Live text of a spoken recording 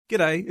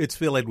G'day, it's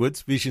Phil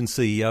Edwards, Vision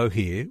CEO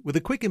here, with a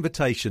quick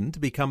invitation to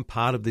become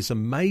part of this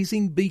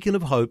amazing beacon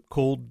of hope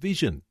called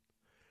Vision.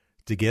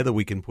 Together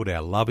we can put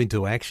our love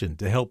into action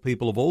to help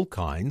people of all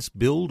kinds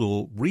build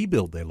or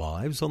rebuild their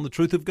lives on the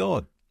truth of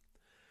God.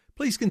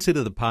 Please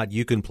consider the part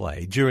you can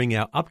play during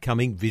our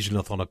upcoming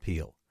Visionathon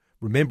appeal,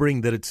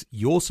 remembering that it's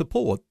your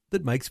support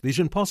that makes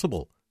Vision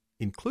possible,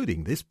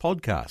 including this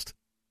podcast.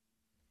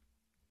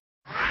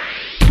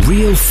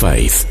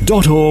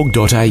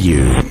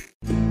 realfaith.org.au.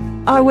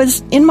 I was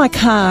in my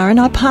car and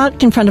I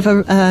parked in front of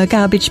a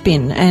garbage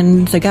bin,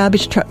 and the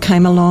garbage truck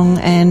came along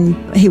and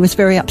he was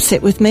very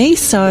upset with me,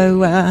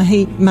 so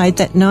he made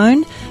that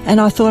known,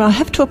 and I thought I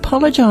have to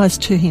apologise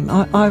to him.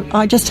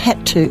 I just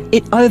had to.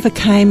 It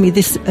overcame me,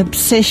 this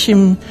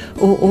obsession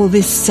or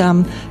this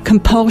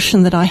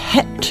compulsion that I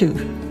had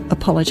to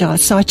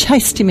apologise. So I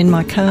chased him in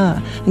my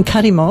car and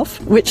cut him off,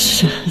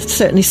 which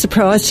certainly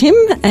surprised him,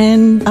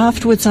 and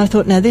afterwards I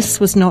thought, no, this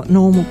was not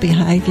normal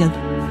behaviour.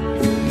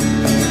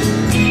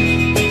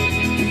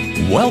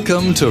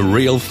 Welcome to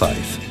Real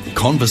Faith.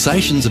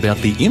 Conversations about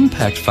the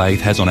impact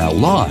faith has on our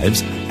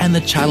lives and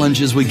the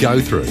challenges we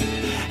go through,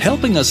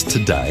 helping us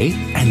today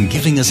and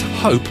giving us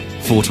hope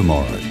for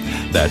tomorrow.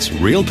 That's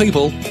real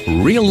people,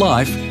 real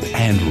life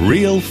and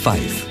real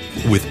faith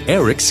with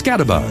Eric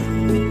Scatterbo.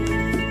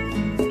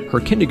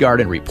 Her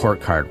kindergarten report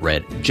card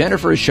read,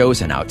 "Jennifer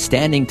shows an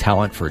outstanding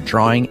talent for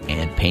drawing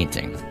and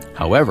painting."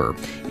 However,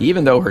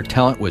 even though her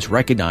talent was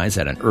recognized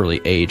at an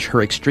early age,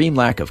 her extreme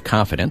lack of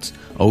confidence,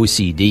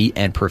 OCD,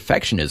 and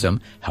perfectionism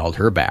held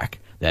her back.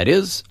 That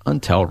is,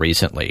 until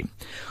recently.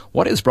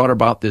 What has brought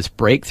about this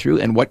breakthrough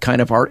and what kind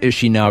of art is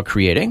she now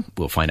creating?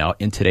 We'll find out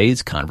in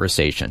today's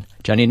conversation.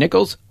 Jenny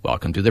Nichols,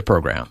 welcome to the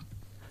program.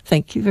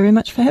 Thank you very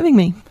much for having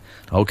me.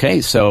 Okay,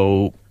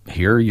 so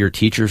here your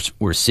teachers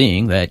were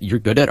seeing that you're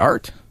good at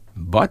art,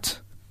 but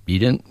you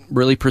didn't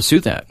really pursue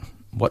that.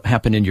 What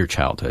happened in your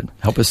childhood?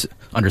 Help us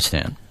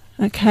understand.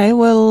 Okay,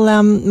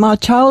 well, my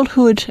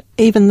childhood,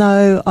 even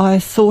though I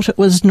thought it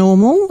was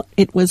normal,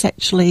 it was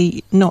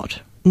actually not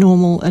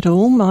normal at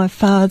all. My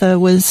father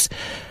was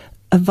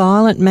a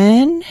violent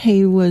man.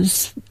 He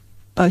was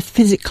both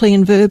physically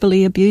and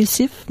verbally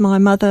abusive. My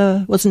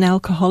mother was an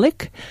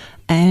alcoholic,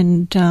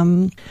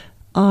 and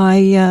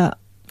I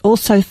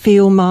also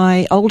feel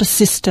my older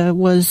sister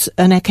was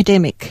an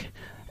academic,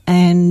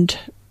 and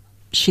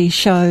she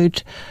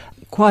showed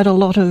quite a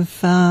lot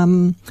of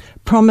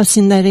promise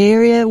in that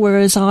area,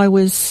 whereas I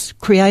was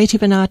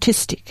creative and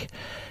artistic,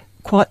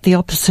 quite the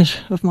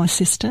opposite of my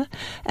sister.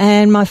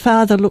 And my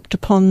father looked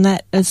upon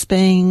that as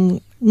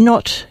being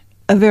not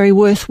a very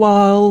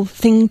worthwhile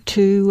thing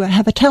to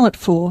have a talent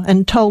for,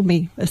 and told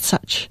me as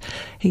such.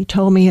 He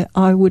told me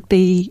I would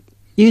be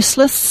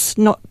useless,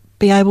 not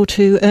be able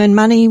to earn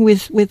money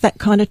with that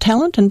kind of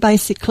talent, and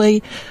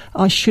basically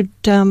I should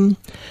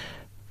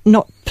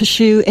not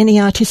pursue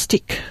any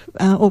artistic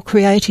or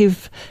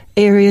creative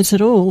areas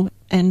at all.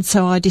 And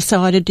so I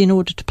decided, in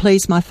order to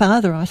please my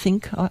father, I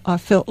think, I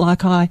felt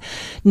like I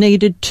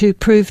needed to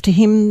prove to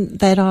him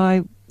that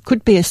I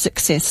could be a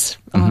success.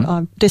 Mm-hmm.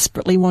 I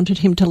desperately wanted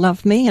him to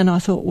love me, and I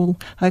thought, well,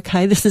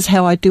 okay, this is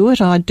how I do it.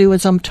 I do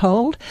as I'm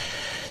told.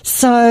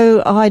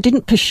 So I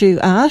didn't pursue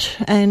art,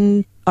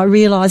 and I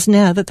realise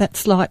now that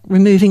that's like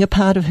removing a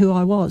part of who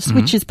I was, mm-hmm.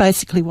 which is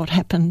basically what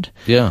happened.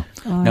 Yeah.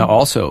 Now,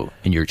 also,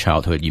 in your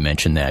childhood, you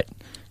mentioned that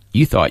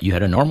you thought you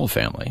had a normal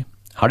family.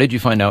 How did you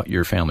find out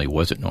your family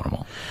wasn't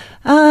normal?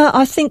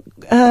 I think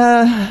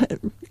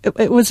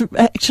it was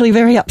actually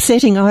very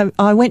upsetting.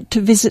 I went to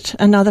visit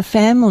another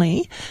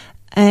family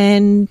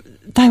and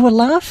they were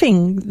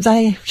laughing.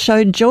 They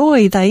showed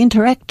joy. They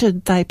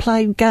interacted. They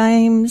played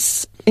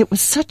games. It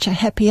was such a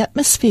happy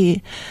atmosphere.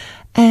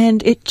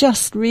 And it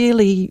just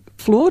really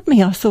floored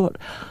me. I thought,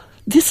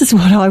 this is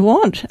what I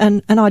want,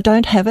 and I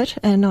don't have it,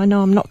 and I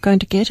know I'm not going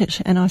to get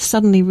it. And I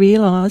suddenly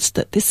realised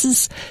that this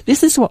is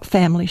what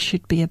family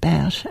should be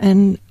about,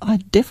 and I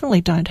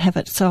definitely don't have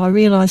it. So I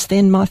realised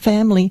then my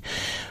family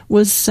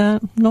was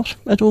not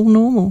at all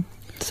normal,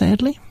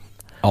 sadly.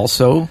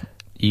 Also,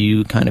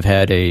 you kind of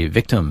had a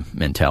victim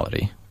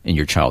mentality in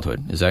your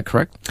childhood. Is that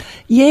correct?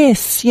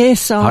 Yes.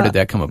 How did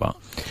that come about?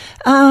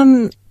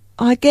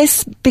 I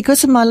guess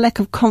because of my lack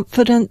of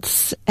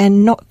confidence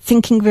and not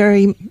thinking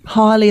very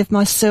highly of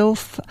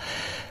myself,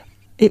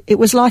 it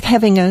was like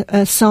having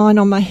a sign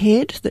on my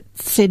head that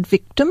said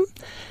victim,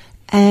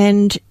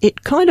 and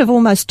it kind of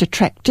almost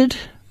attracted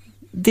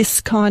this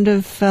kind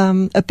of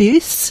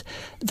abuse,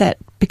 that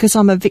because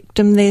I'm a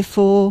victim,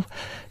 therefore,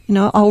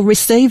 I'll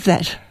receive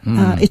that.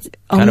 Kind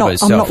of a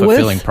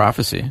self-fulfilling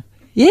prophecy.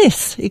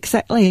 Yes,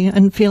 exactly,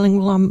 and feeling,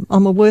 well,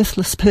 I'm a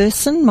worthless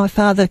person. My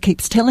father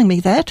keeps telling me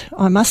that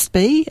I must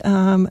be,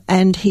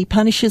 and he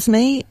punishes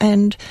me,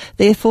 and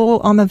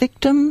therefore I'm a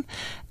victim,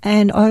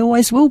 and I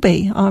always will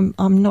be.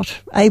 I'm not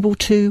able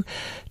to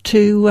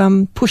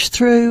push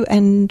through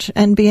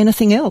and be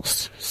anything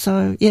else.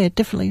 So yeah,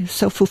 definitely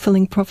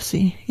self-fulfilling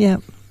prophecy. Yeah.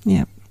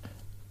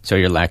 So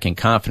you're lacking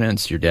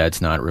confidence. Your dad's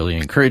not really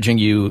encouraging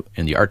you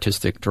in the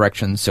artistic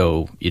direction,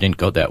 so you didn't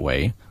go that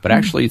way. But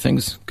actually,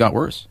 things got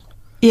worse.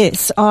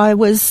 Yes, I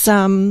was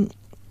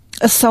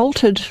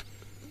assaulted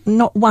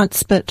not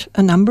once but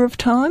a number of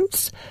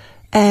times,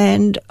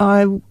 and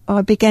I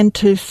began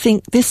to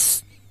think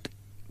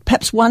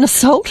perhaps one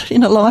assault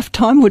in a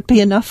lifetime would be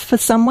enough for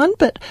someone,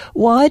 but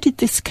why did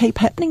this keep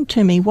happening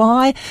to me?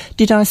 Why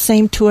did I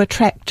seem to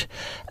attract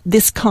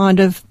this kind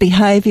of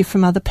behaviour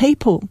from other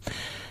people?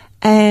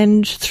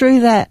 And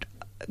through that,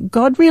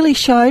 God really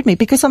showed me,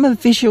 because I'm a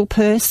visual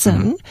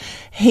person,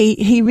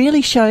 he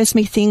really shows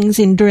me things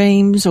in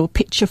dreams or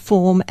picture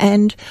form,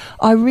 and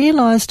I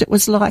realised it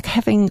was like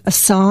having a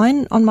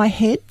sign on my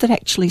head that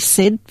actually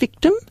said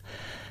victim,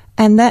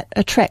 and that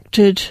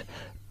attracted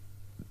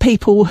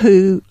people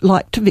who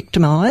like to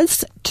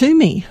victimise to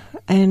me.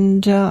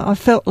 And I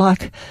felt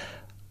like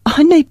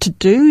I need to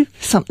do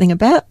something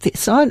about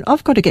this.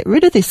 I've got to get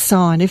rid of this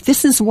sign. If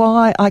this is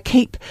why I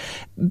keep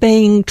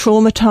being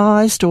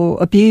traumatised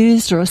or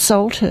abused or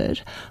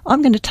assaulted,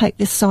 I'm going to take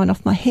this sign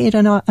off my head.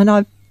 And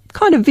I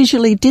kind of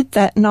visually did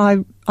that, and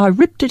I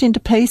ripped it into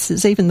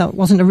pieces, even though it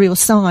wasn't a real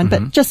sign,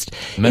 but just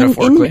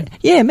metaphorically.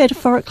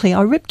 Metaphorically,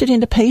 I ripped it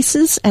into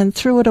pieces and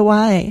threw it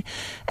away.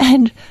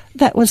 And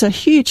that was a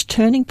huge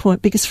turning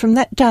point, because from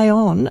that day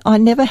on, I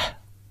never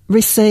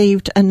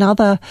received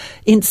another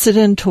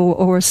incident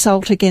or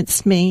assault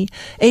against me.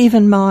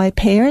 Even my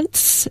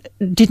parents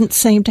didn't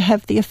seem to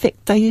have the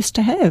effect they used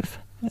to have.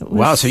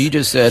 Wow, so you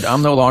just said,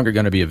 I'm no longer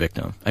going to be a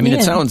victim. I mean,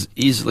 It sounds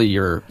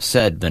easier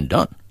said than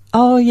done.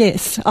 Oh,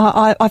 yes.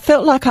 I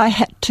felt like I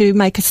had to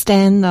make a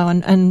stand, though,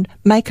 and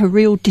make a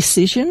real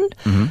decision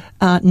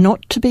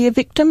not to be a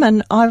victim.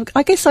 And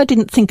I guess I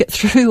didn't think it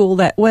through all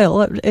that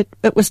well.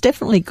 It was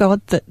definitely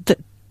God that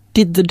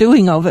did the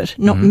doing of it,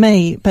 not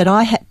me. But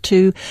I had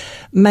to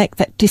make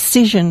that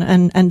decision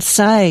and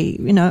say,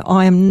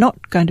 I am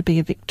not going to be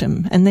a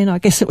victim. And then I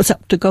guess it was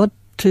up to God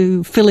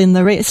to fill in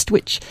the rest,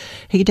 which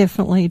he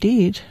definitely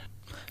did.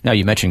 Now,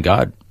 you mentioned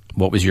God.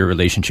 What was your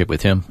relationship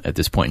with him at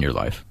this point in your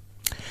life?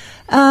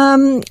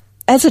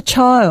 As a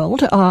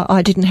child,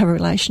 I didn't have a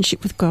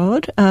relationship with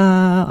God.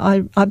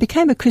 I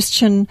became a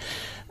Christian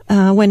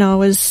when I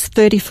was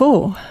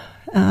 34.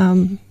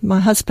 My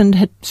husband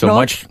had... So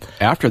much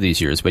after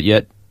these years, but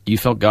yet you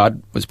felt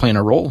God was playing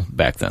a role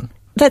back then.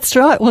 That's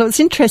right. Well, it was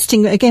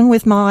interesting. Again,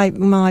 with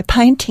my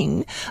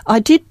painting, I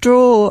did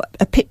draw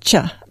a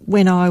picture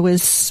when I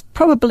was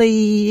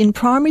probably in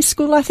primary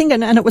school, I think,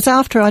 and it was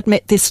after I'd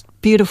met this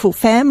beautiful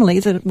family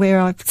where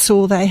I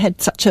saw they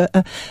had such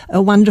a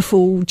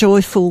wonderful,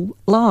 joyful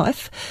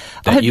life.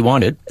 That you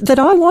wanted. That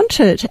I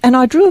wanted. And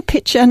I drew a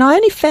picture, and I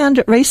only found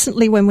it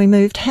recently when we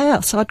moved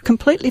house. I'd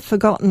completely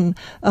forgotten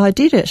I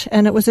did it.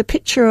 And it was a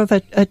picture of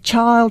a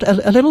child,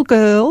 a little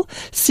girl,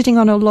 sitting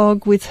on a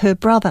log with her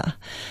brother.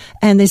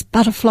 And there's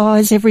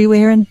butterflies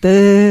everywhere and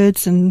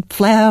birds and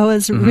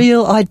flowers,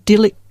 real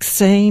idyllic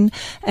scene.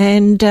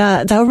 And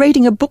they were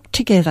reading a book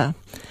together.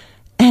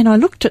 And I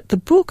looked at the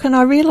book and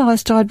I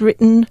realised I'd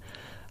written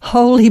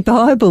Holy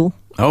Bible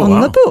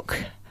on the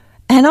book.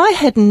 And I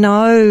had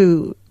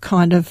no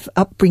kind of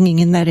upbringing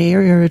in that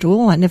area at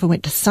all. I never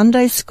went to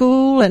Sunday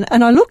school. And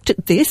I looked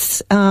at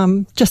this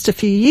just a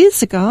few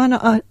years ago, and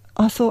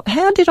I thought,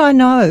 how did I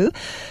know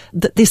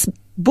that this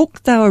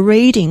book they were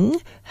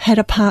reading had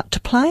a part to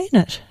play in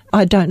it?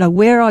 I don't know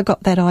where I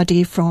got that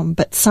idea from,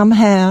 but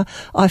somehow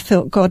I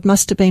felt God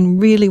must have been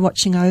really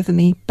watching over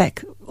me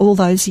back all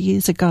those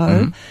years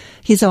ago.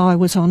 His eye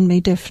was on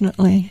me,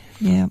 definitely,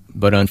 yeah.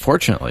 But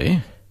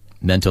unfortunately,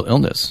 mental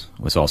illness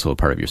was also a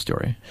part of your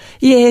story.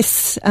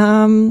 Yes,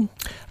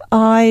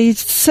 I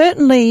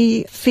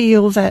certainly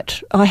feel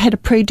that I had a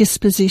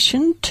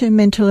predisposition to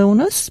mental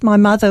illness. My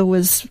mother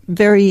was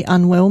very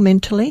unwell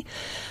mentally,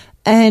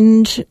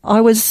 and I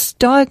was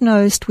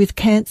diagnosed with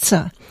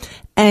cancer.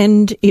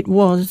 And it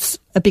was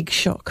a big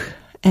shock.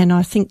 And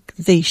I think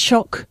the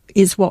shock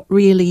is what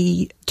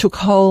really took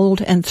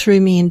hold and threw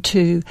me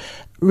into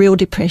real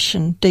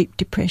depression, deep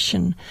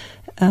depression.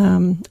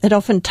 It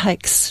often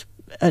takes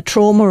a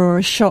trauma or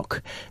a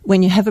shock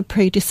when you have a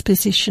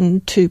predisposition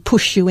to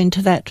push you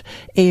into that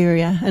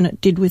area, and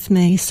it did with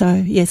me. So,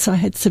 yes, I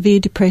had severe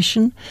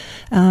depression.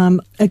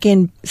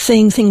 Again,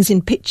 seeing things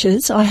in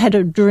pictures, I had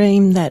a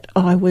dream that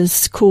I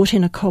was caught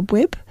in a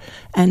cobweb,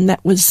 and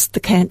that was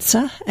the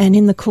cancer, and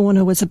in the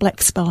corner was a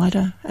black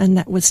spider, and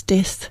that was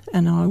death,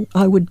 and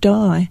I would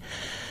die.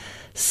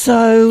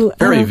 So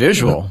very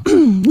visual.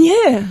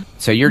 Yeah.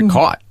 So you're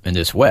caught in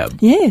this web.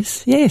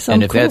 Yes,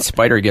 and if that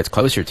spider gets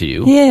closer to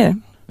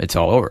you, it's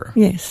all over.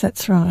 Yes,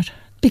 that's right.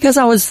 Because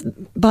I was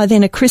by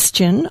then a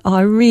Christian,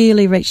 I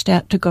really reached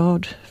out to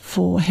God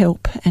for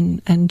help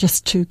and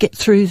just to get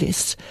through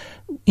this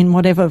in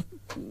whatever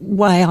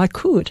way I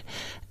could.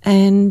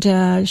 And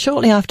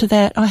shortly after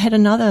that, I had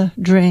another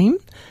dream,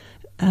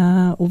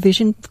 or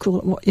vision, call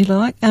it what you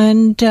like.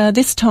 And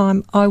this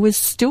time I was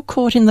still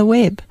caught in the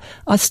web.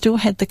 I still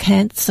had the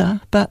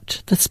cancer,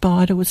 but the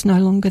spider was no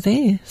longer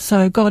there.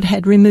 So God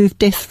had removed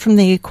death from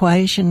the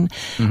equation.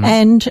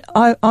 And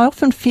I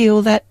often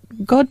feel that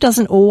God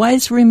doesn't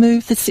always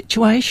remove the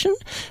situation,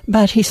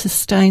 but he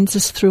sustains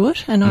us through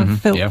it. And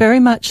I've felt very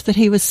much that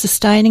he was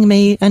sustaining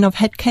me, and I've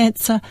had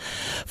cancer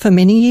for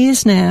many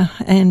years now,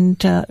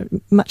 and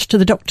much to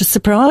the doctor's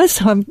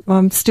surprise,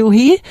 I'm still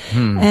here.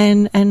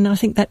 And I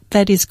think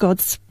that is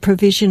God's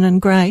provision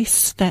and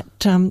grace that,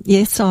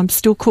 yes, I'm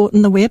still caught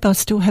in the web. I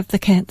still have the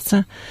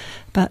cancer,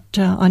 but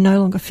I no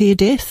longer fear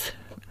death.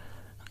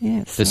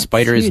 Yes, the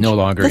spider is no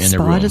longer in the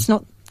room. The spider's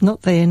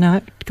not there,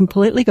 no,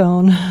 completely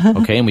gone.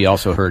 Okay, and we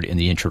also heard in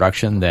the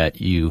introduction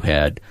that you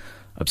had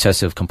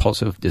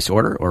obsessive-compulsive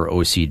disorder, or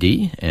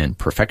OCD, and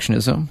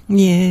perfectionism.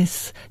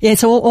 Yes,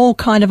 all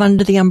kind of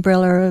under the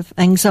umbrella of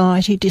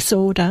anxiety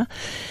disorder,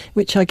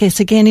 which I guess,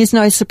 again, is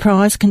no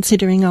surprise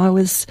considering I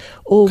was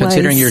always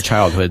considering your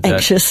childhood,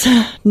 anxious.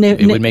 It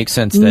would make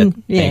sense that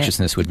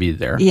anxiousness would be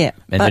there. Yeah.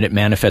 And then it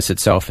manifests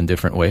itself in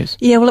different ways.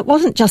 Yeah, well, it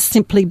wasn't just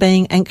simply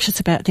being anxious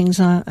about things.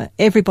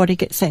 Everybody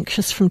gets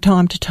anxious from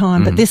time to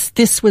time, but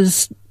this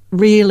was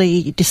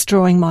really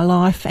destroying my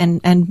life,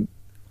 and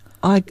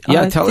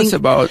tell us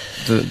about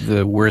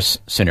the worst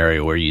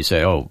scenario where you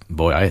say, oh,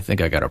 boy, I think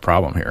I got a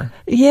problem here.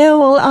 Yeah,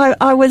 well,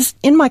 I was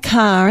in my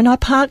car and I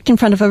parked in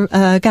front of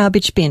a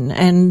garbage bin,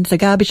 and the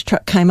garbage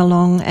truck came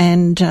along,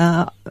 and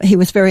he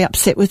was very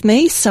upset with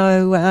me,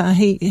 so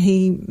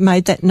he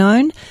made that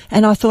known,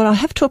 and I thought I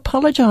have to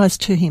apologise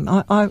to him.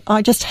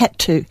 I just had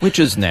to. Which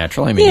is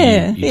natural. I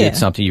mean, you did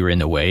something, you were in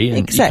the way,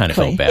 and you kind of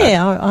felt bad.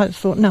 Yeah, I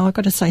thought, no, I've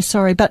got to say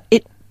sorry, but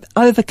it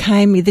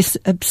overcame me, this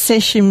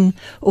obsession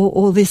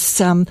or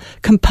this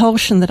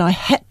compulsion that I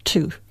had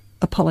to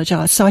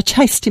apologise. So I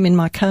chased him in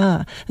my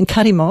car and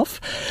cut him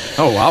off.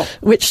 Oh, wow.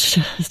 Which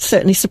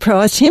certainly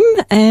surprised him.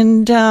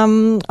 And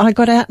I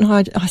got out and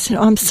I said,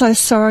 I'm so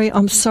sorry,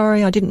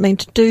 I didn't mean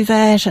to do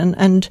that.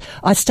 And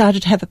I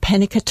started to have a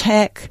panic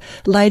attack.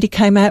 A lady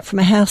came out from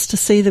a house to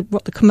see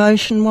what the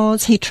commotion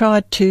was. He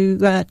tried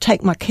to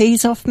take my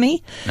keys off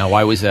me. Now,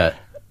 why was that?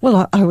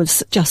 Well, I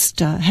was just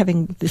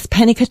having this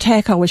panic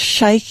attack. I was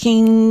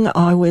shaking.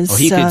 I was. Oh,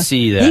 he could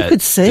see that. He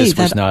could see this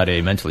that was not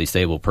a mentally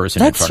stable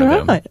person in front of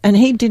him. That's right. And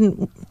he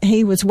didn't.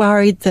 He was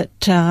worried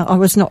that I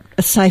was not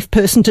a safe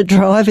person to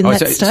drive in that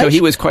state. So he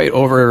was quite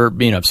over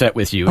being upset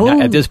with you.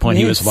 At this point,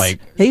 he was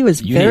like, he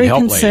was very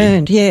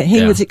concerned. Lady. Yeah,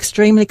 he was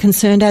extremely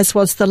concerned, as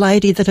was the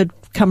lady that had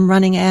come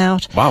running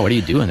out. Wow, what do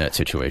you do in that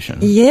situation?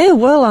 Yeah,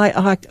 well,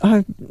 I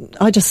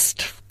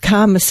just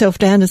calm myself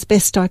down as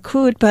best I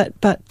could, but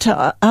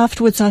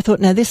afterwards I thought,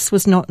 no, this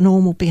was not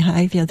normal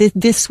behaviour.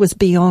 This was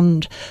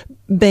beyond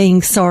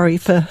being sorry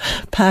for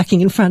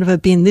parking in front of a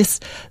bin.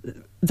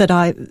 That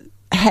I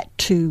had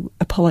to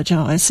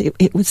apologise.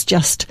 It was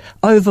just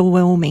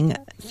overwhelming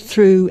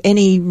through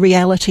any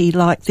reality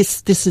like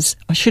this.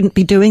 I shouldn't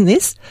be doing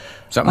this.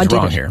 Something's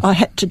wrong here. I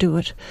had to do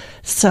it.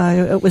 So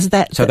it was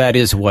that. So that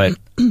is what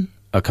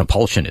a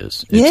compulsion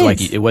is. It's like,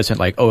 it wasn't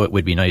like, oh, it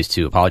would be nice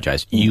to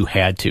apologize. You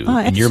had to,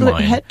 in your mind.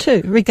 I had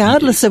to,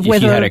 regardless of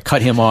whether... If you had to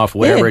cut him off,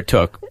 whatever it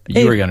took,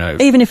 you were going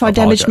to even if I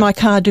damaged my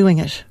car doing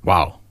it.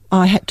 Wow.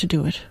 I had to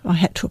do it. I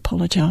had to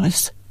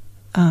apologise.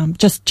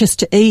 Just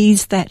to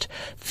ease that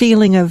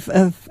feeling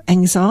of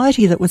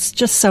anxiety that was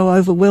just so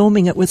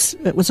overwhelming. It was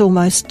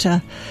almost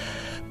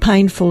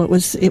painful.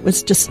 It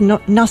was just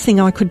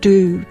nothing I could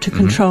do to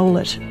control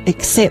it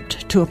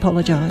except to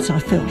apologise, I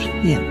felt,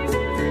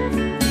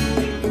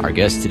 Our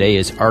guest today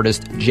is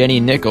artist Jenny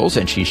Nichols,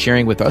 and she's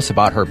sharing with us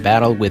about her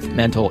battle with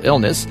mental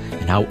illness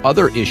and how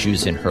other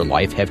issues in her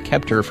life have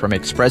kept her from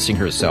expressing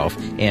herself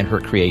and her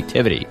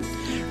creativity.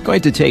 We're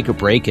going to take a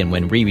break, and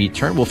when we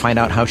return, we'll find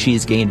out how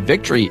she's gained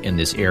victory in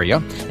this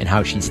area and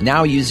how she's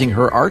now using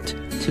her art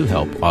to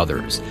help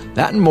others.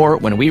 That and more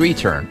when we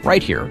return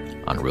right here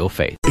on Real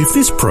Faith. If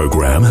this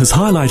program has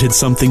highlighted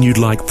something you'd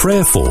like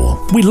prayer for,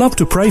 we'd love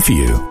to pray for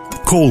you.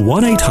 Call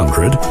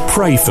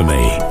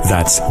 1-800-PRAY-FOR-ME.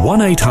 That's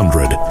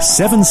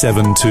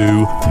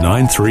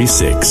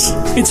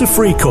 1-800-772-936. It's a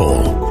free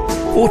call.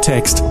 Or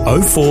text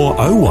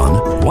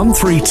 0401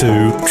 132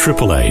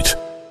 888.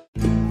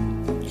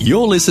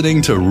 You're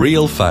listening to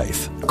Real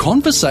Faith,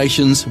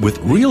 conversations with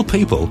real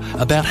people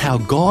about how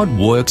God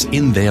works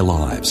in their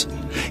lives.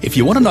 If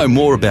you want to know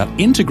more about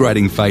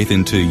integrating faith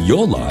into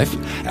your life,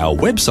 our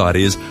website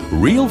is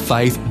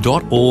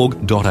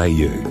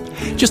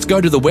realfaith.org.au. Just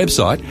go to the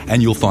website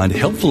and you'll find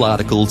helpful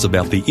articles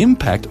about the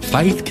impact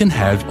faith can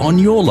have on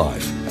your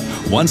life.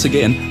 Once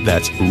again,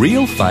 that's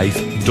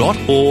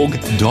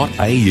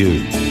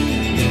realfaith.org.au.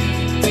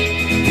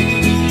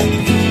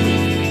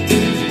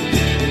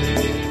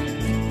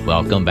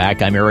 Welcome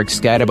back. I'm Eric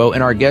Scatabo,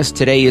 and our guest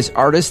today is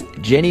artist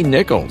Jenny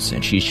Nichols,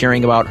 and she's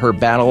sharing about her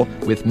battle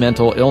with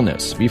mental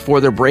illness.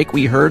 Before the break,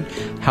 we heard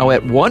how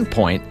at one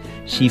point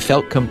she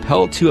felt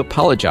compelled to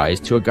apologize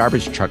to a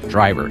garbage truck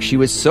driver. She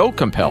was so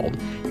compelled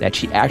that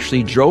she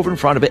actually drove in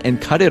front of it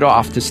and cut it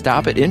off to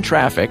stop it in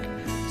traffic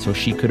so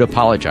she could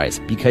apologize,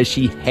 because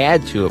she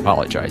had to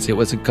apologize. It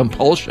was a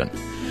compulsion.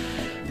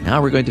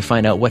 Now we're going to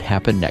find out what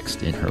happened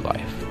next in her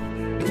life.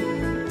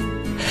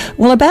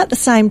 Well, about the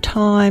same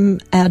time,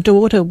 our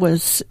daughter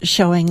was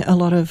showing a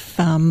lot of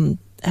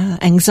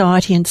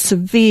anxiety and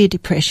severe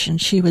depression.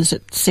 She was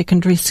at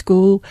secondary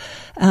school.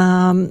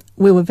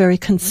 We were very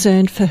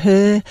concerned for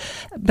her,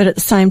 but at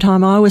the same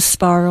time I was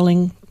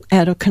spiralling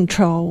out of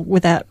control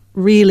without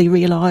really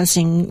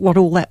realising what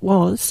all that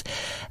was.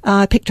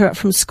 I picked her up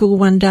from school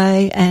one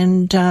day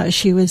and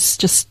she was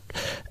just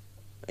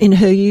in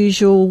her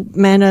usual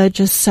manner,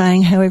 just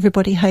saying how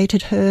everybody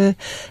hated her,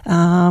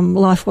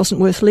 life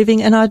wasn't worth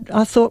living. And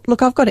I thought,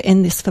 look, I've got to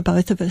end this for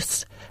both of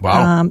us.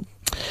 Wow.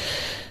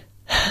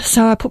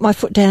 So I put my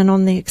foot down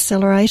on the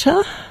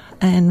accelerator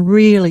and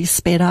really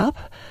sped up.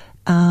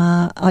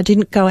 I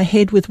didn't go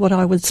ahead with what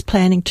I was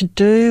planning to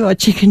do. I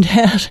chickened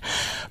out.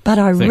 But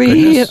I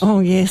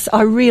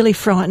really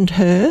frightened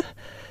her.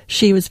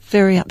 She was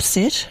very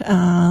upset.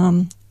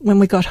 When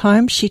we got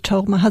home, she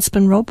told my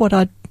husband, Rob, what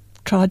I'd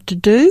tried to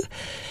do.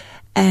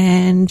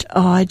 And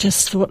I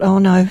just thought, oh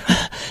no.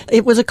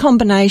 It was a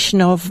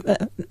combination of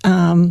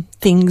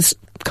things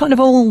kind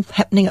of all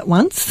happening at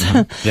once.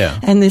 Yeah.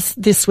 And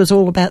this was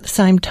all about the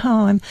same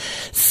time.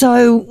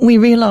 So we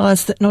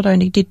realised that not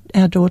only did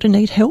our daughter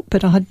need help,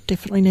 but I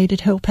definitely needed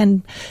help.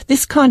 And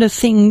this kind of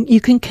thing you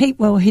can keep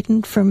well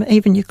hidden from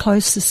even your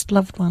closest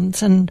loved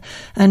ones. And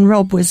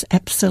Rob was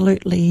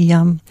absolutely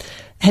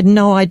had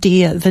no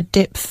idea the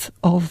depth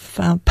of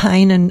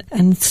pain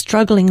and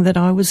struggling that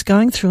I was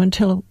going through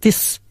until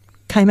this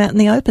came out in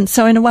the open.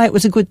 So in a way it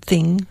was a good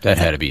thing. That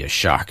had to be a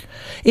shock.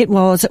 It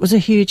was a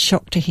huge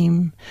shock to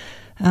him.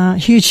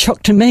 Huge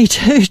shock to me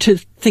too, to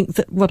think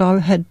that what I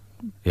had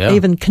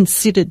even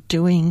considered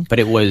doing. But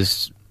it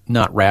was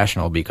not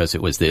rational because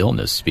it was the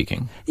illness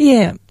speaking.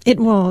 Yeah, it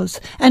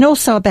was. And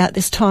also about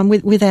this time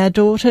with our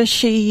daughter,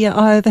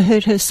 I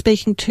overheard her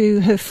speaking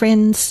to her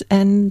friends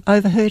and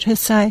overheard her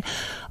say,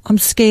 I'm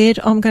scared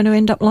I'm going to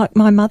end up like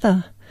my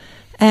mother.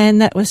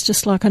 And that was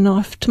just like a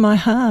knife to my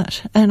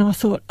heart. And I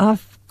thought,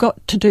 I've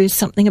got to do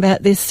something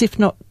about this, if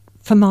not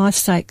for my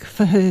sake,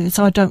 for hers.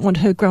 I don't want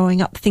her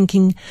growing up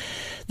thinking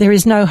there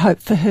is no hope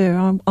for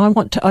her. I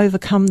want to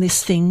overcome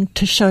this thing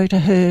to show to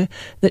her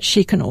that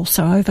she can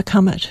also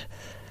overcome it.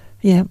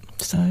 Yeah.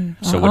 So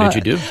what did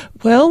you do?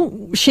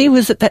 Well, she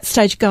was at that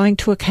stage going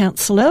to a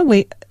counsellor.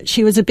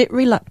 She was a bit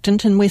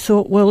reluctant, and we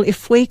thought, well,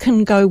 if we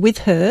can go with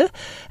her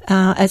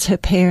as her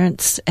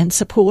parents and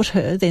support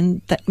her,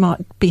 then that might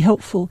be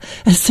helpful.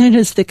 As soon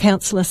as the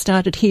counsellor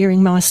started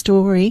hearing my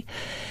story,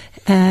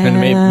 and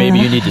maybe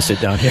you need to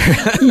sit down here.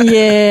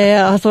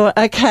 Yeah, I thought,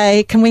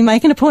 okay, can we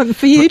make an appointment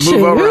for you two?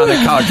 Move over on the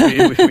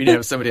couch. We need to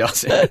have somebody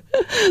else in.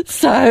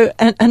 So,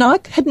 and I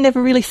had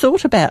never really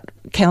thought about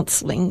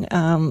counselling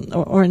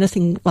or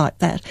anything like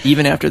that.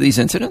 Even after these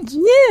incidents?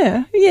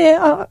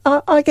 Yeah.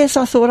 I guess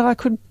I thought I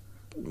could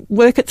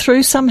work it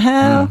through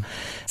somehow.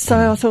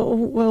 So I thought,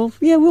 well,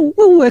 yeah,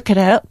 we'll work it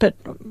out. But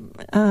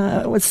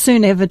it was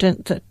soon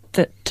evident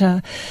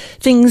that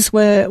things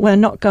were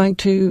not going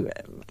to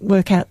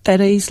work out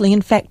that easily.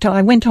 In fact,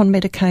 I went on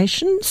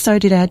medication, so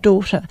did our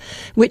daughter,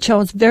 which I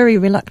was very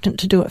reluctant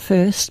to do at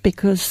first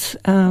because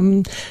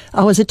I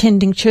was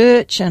attending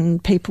church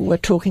and people were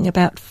talking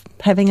about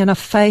having enough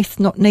faith,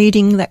 not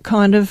needing that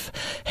kind of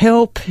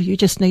help. You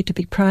just need to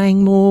be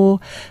praying more,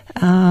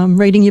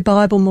 reading your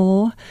Bible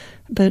more.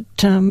 But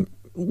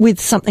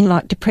with something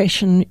like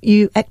depression,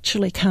 you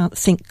actually can't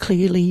think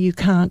clearly, you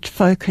can't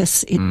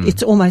focus.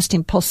 It's almost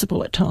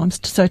impossible at times.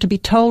 So to be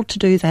told to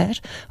do that,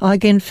 I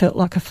again felt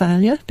like a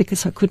failure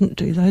because I couldn't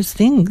do those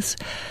things.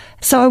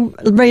 So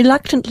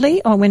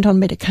reluctantly, I went on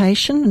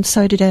medication, and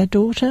so did our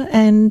daughter,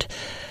 and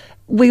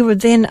we were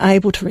then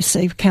able to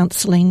receive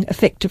counselling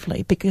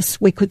effectively because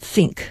we could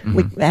think.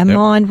 Our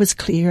mind was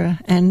clearer,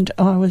 and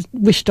I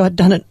wished I'd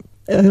done it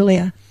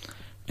earlier.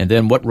 And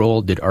then what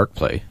role did art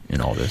play in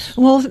all this?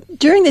 Well,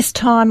 during this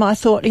time I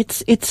thought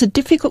it's a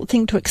difficult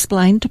thing to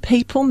explain to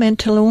people,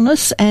 mental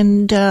illness,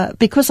 and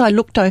because I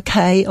looked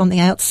okay on the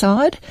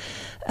outside,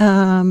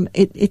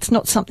 it's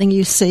not something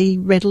you see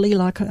readily,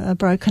 like a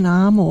broken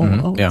arm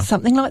or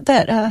something like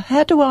that.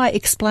 How do I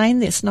explain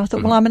this? And I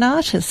thought, well, I'm an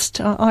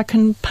artist. I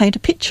can paint a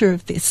picture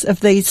of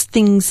these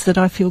things that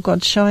I feel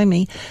God's showing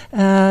me.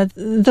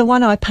 The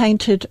one I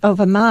painted of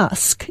a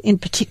mask in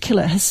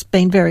particular has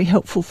been very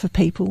helpful for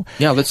people.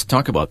 Yeah, let's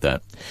talk about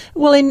that.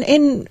 Well,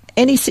 in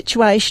any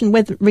situation,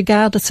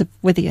 regardless of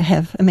whether you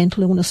have a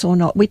mental illness or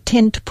not, we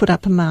tend to put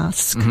up a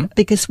mask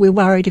because we're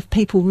worried if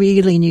people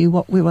really knew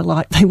what we were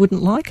like, they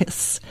wouldn't like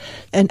us.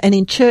 And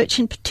in church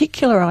in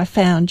particular, I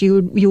found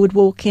you would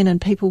walk in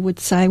and people would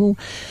say, well,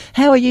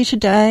 how are you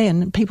today?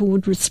 And people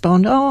would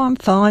respond, oh, I'm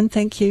fine,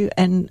 thank you.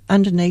 And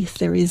underneath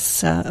there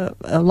is a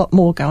lot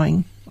more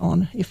going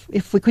on.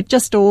 If we could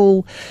just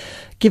all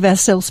give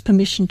ourselves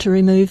permission to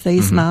remove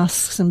these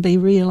masks and be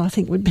real, I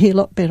think we'd be a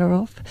lot better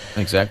off.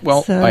 Exactly.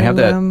 Well, so, I have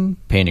that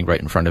painting right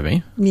in front of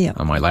me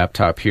on my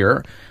laptop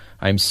here.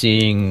 I'm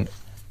seeing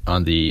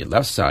on the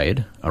left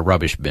side a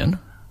rubbish bin.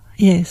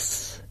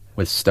 Yes.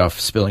 With stuff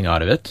spilling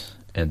out of it,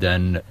 and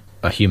then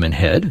a human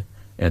head,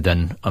 and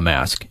then a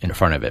mask in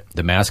front of it.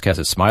 The mask has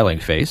a smiling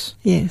face.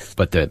 Yes.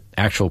 But the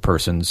actual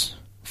person's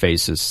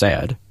face is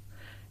sad.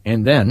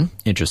 And then,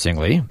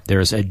 interestingly,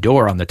 there's a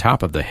door on the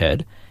top of the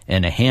head,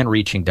 and a hand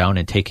reaching down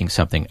and taking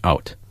something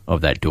out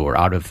of that door,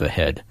 out of the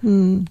head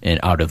and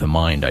out of the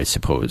mind, I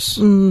suppose.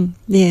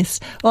 Yes.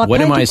 Well,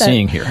 What am I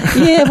seeing here?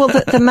 Yeah, well,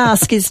 the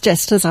mask is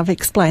just as I've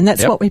explained.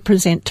 That's what we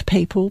present to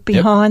people.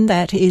 Behind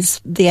that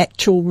is the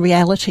actual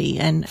reality.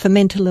 And for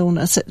mental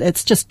illness,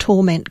 it's just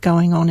torment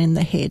going on in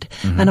the head.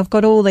 And I've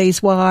got all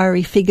these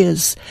wiry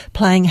figures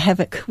playing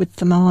havoc with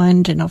the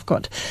mind. And I've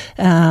got...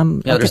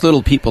 there's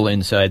little people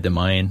inside the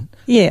mind.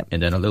 Yeah.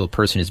 And then a little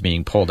person is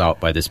being pulled out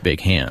by this big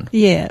hand.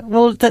 Yeah.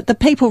 Well, the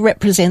people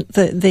represent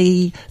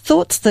the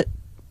thoughts that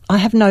I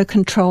have no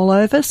control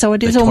over, so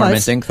it is almost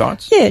tormenting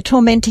thoughts. Yeah,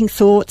 tormenting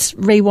thoughts,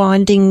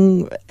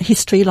 rewinding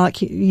history,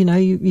 like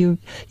you're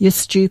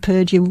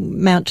stupid, you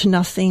amount to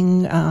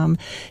nothing,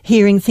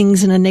 hearing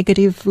things in a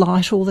negative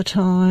light all the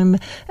time.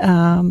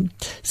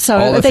 So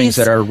all the things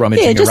that are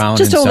rummaging around,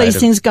 just all these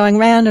of... things going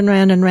round and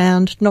round and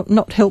round,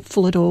 not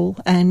helpful at all.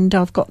 And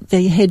I've got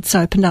the heads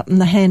opened up,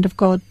 and the hand of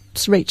God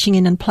reaching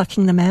in and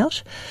plucking them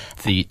out.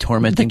 The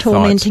tormenting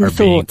thoughts are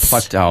being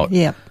plucked out.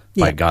 Yeah.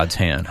 By God's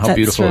hand. How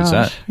beautiful is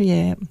that?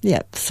 Yeah.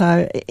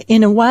 So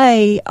in a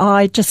way,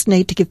 I just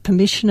need to give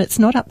permission. It's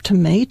not up to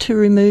me to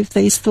remove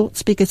these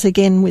thoughts because,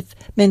 again, with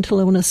mental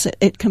illness,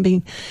 it can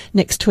be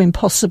next to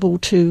impossible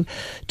to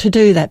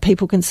do that.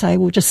 People can say,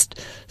 well, just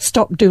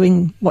stop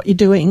doing what you're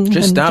doing.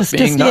 Just stop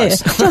being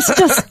nuts.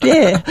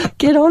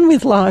 Get on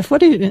with life.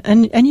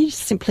 And you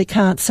simply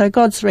can't. So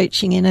God's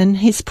reaching in and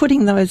he's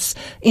putting those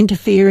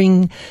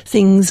interfering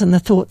things and the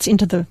thoughts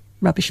into the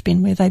rubbish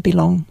bin where they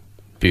belong.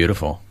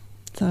 Beautiful.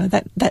 So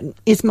that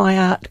is my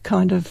art,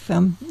 kind of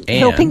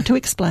helping to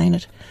explain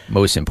it.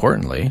 Most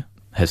importantly,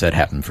 has that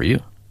happened for you?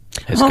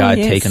 Has God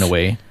taken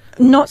away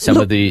some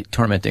of the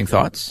tormenting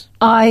thoughts?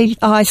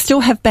 I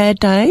still have bad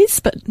days,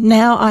 but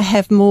now I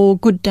have more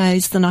good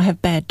days than I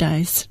have bad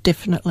days,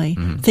 definitely.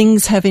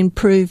 Things have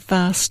improved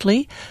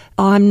vastly.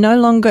 I'm no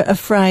longer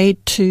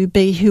afraid to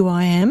be who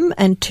I am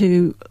and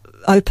to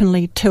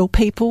openly tell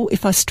people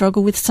if I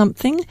struggle with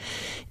something.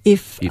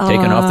 You've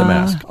taken off the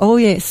mask. Oh,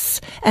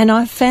 yes. And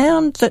I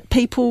found that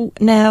people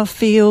now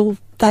feel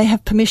they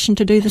have permission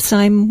to do the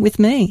same with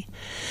me.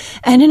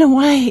 And in a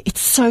way, it's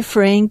so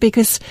freeing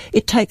because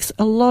it takes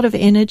a lot of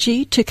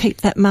energy to keep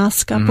that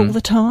mask up all the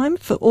time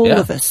for all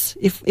of us.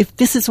 If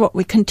this is what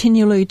we're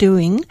continually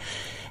doing,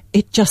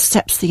 it just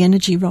saps the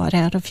energy right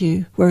out of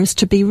you. Whereas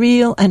to be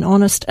real and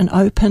honest and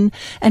open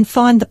and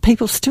find that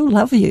people still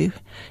love you.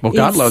 Well,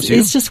 God loves you.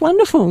 It's just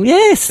wonderful.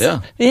 Yes.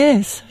 Yeah.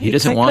 Yes. He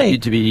doesn't want you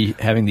to be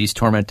having these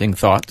tormenting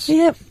thoughts.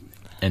 Yep.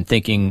 And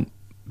thinking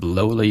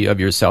lowly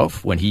of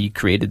yourself when he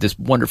created this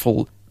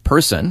wonderful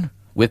person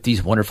with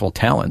these wonderful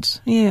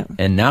talents. Yeah.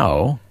 And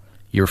now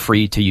you're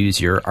free to use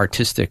your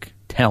artistic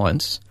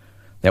talents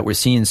that were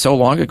seen so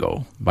long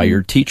ago by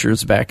your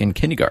teachers back in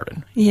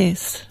kindergarten.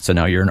 Yes. So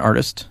now you're an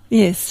artist?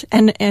 Yes,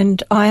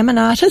 and I am an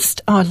artist.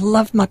 I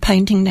love my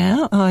painting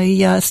now.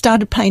 I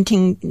started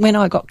painting when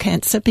I got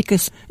cancer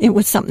because it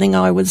was something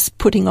I was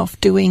putting off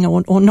doing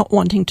or not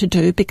wanting to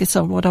do because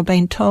of what I've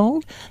been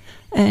told.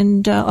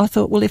 And I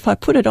thought, well, if I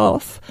put it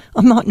off,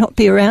 I might not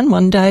be around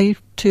one day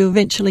to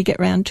eventually get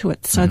round to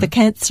it. So the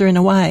cancer, in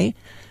a way,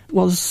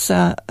 was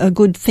a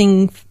good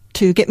thing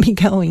to get me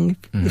going,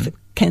 if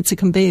cancer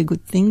can be a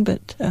good thing,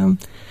 but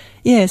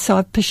so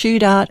I've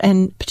pursued art,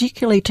 and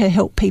particularly to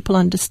help people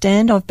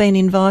understand. I've been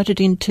invited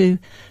into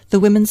the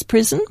women's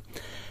prison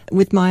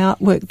with my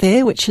artwork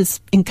there, which has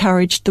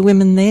encouraged the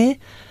women there.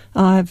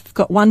 I've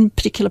got one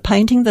particular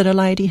painting that a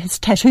lady has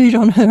tattooed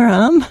on her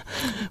arm,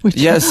 which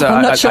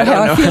I'm not sure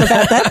how I feel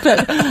about that,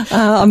 but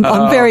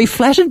I'm very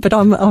flattered, but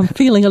I'm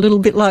feeling a little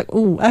bit like,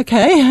 oh,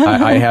 okay.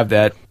 I have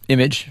that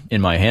image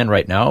in my hand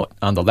right now.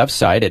 On the left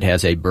side, it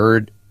has a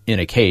bird in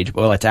a cage.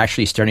 Well, it's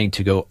actually starting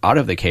to go out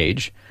of the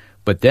cage,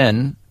 but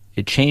then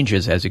it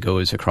changes as it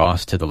goes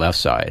across to the left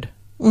side.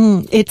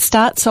 It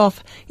starts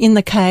off in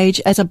the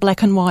cage as a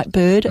black and white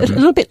bird, a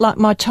little bit like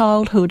my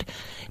childhood.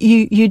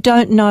 You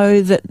don't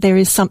know that there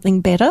is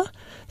something better,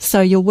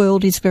 so your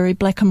world is very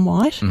black and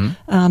white.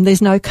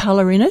 There's no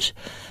colour in it,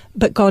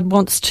 but God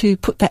wants to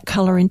put that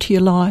colour into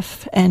your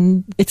life,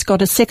 and it's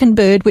got a second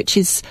bird which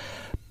is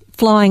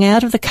flying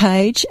out of the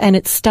cage, and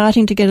it's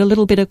starting to get a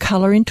little bit of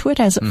colour into it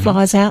as it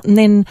flies out, and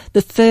then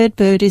the third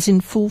bird is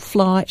in full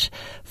flight,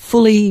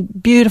 fully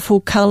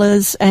beautiful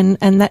colours, and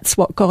that's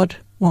what God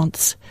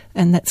wants,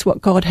 and that's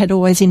what God had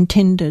always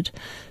intended.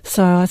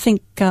 So I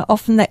think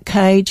often that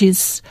cage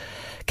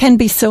can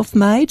be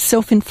self-made,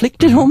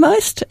 self-inflicted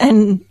almost,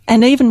 and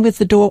even with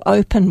the door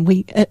open,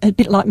 a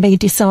bit like me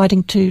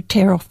deciding to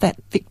tear off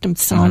that victim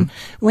sign,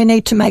 we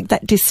need to make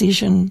that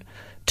decision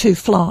to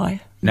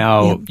fly.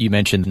 Now, you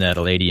mentioned that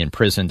a lady in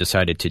prison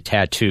decided to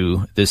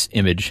tattoo this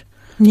image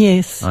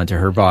onto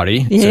her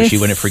body so she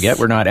wouldn't forget.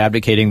 We're not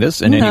advocating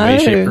this in any way,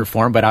 shape, or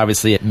form, but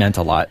obviously it meant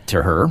a lot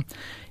to her.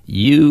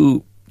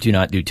 You do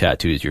not do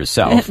tattoos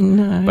yourself,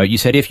 but you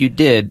said if you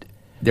did,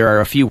 there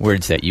are a few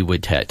words that you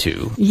would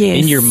tattoo.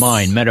 Yes. In your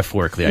mind,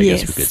 metaphorically, I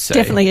guess we could say.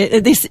 Definitely.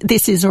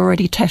 This is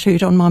already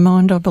tattooed on my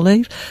mind, I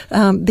believe,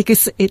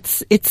 because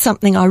it's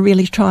something I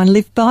really try and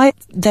live by.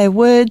 They're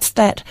words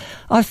that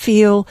I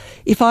feel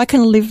if I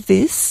can live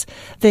this,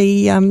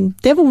 the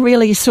devil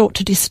really sought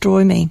to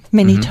destroy me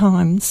many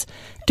times.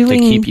 To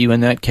keep you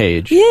in that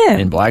cage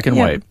in black and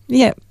white.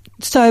 Yeah.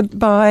 So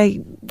by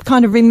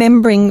kind of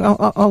remembering,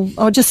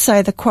 I'll just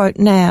say the quote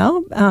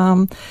now.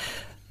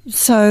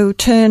 So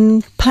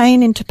turn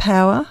pain into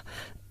power,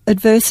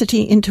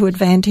 adversity into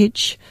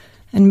advantage,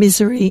 and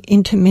misery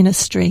into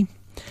ministry.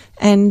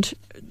 And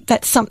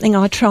that's something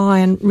I try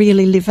and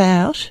really live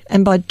out.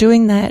 And by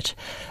doing that,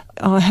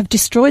 I have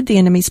destroyed the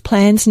enemy's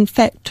plans. In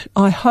fact,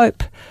 I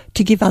hope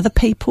to give other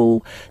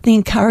people the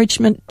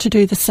encouragement to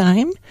do the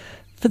same.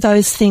 For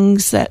those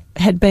things that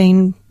had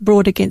been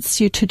brought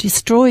against you to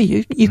destroy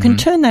you, you can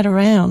turn that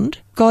around.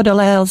 God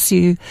allows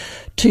you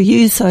to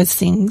use those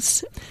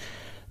things.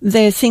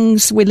 They're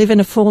things, we live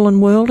in a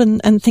fallen world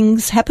and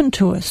things happen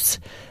to us.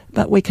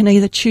 But we can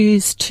either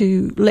choose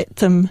to let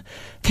them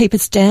keep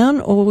us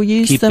down or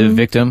use keep them... Keep the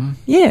victim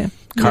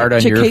card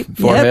on your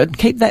forehead.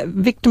 Keep that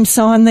victim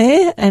sign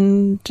there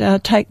and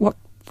take what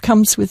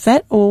comes with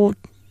that, or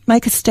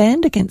make a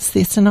stand against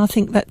this. And I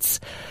think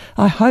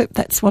I hope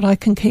that's what I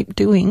can keep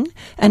doing.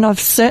 And I've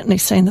certainly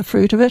seen the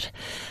fruit of it.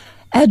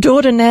 Our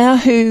daughter now,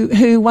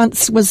 who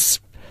once was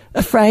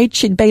afraid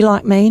she'd be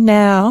like me,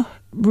 now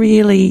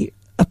really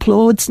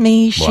applauds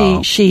me.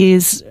 Wow. She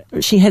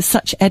has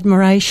such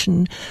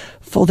admiration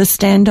for the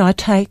stand I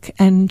take,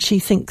 and she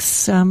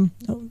thinks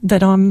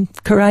that I'm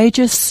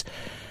courageous.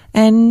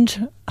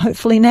 And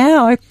hopefully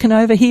now I can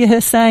overhear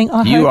her saying,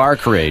 "You are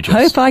courageous.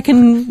 Hope I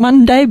can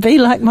one day be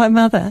like my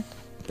mother."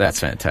 That's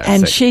fantastic.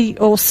 And she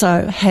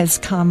also has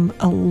come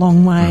a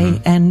long way,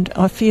 and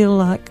I feel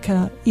like,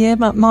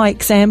 my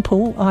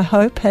example, I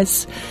hope,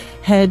 has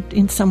had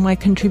in some way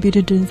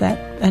contributed to that,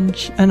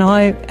 and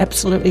I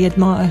absolutely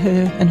admire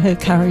her and her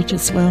courage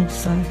as well.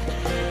 So,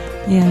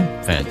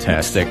 yeah.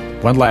 Fantastic.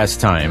 One last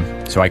time,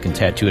 so I can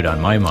tattoo it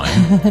on my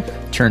mind.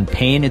 Turn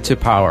pain into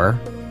power.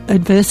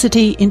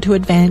 Adversity into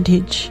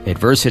advantage.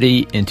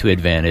 Adversity into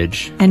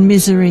advantage. And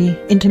misery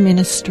into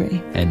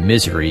ministry. And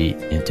misery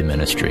into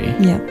ministry.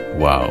 Yeah.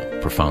 Wow.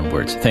 Profound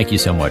words. Thank you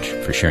so much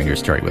for sharing your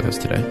story with us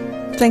today.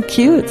 Thank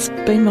you. It's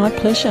been my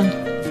pleasure.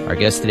 Our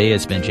guest today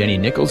has been Jenny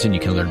Nichols, and you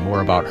can learn more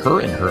about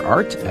her and her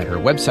art at her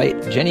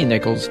website,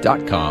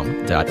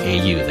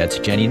 jennynichols.com.au. That's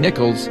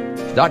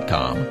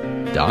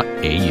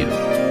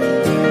jennynichols.com.au.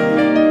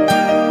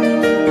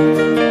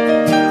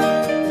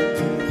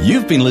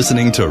 You've been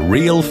listening to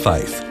Real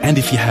Faith, and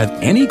if you have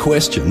any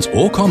questions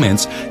or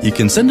comments, you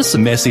can send us a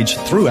message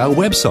through our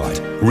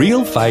website,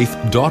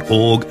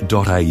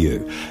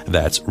 realfaith.org.au.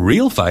 That's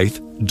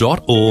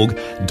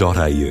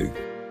realfaith.org.au.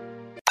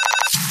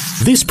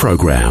 This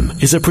program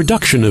is a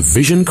production of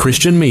Vision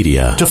Christian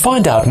Media. To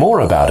find out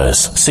more about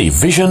us, see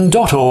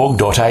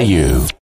vision.org.au.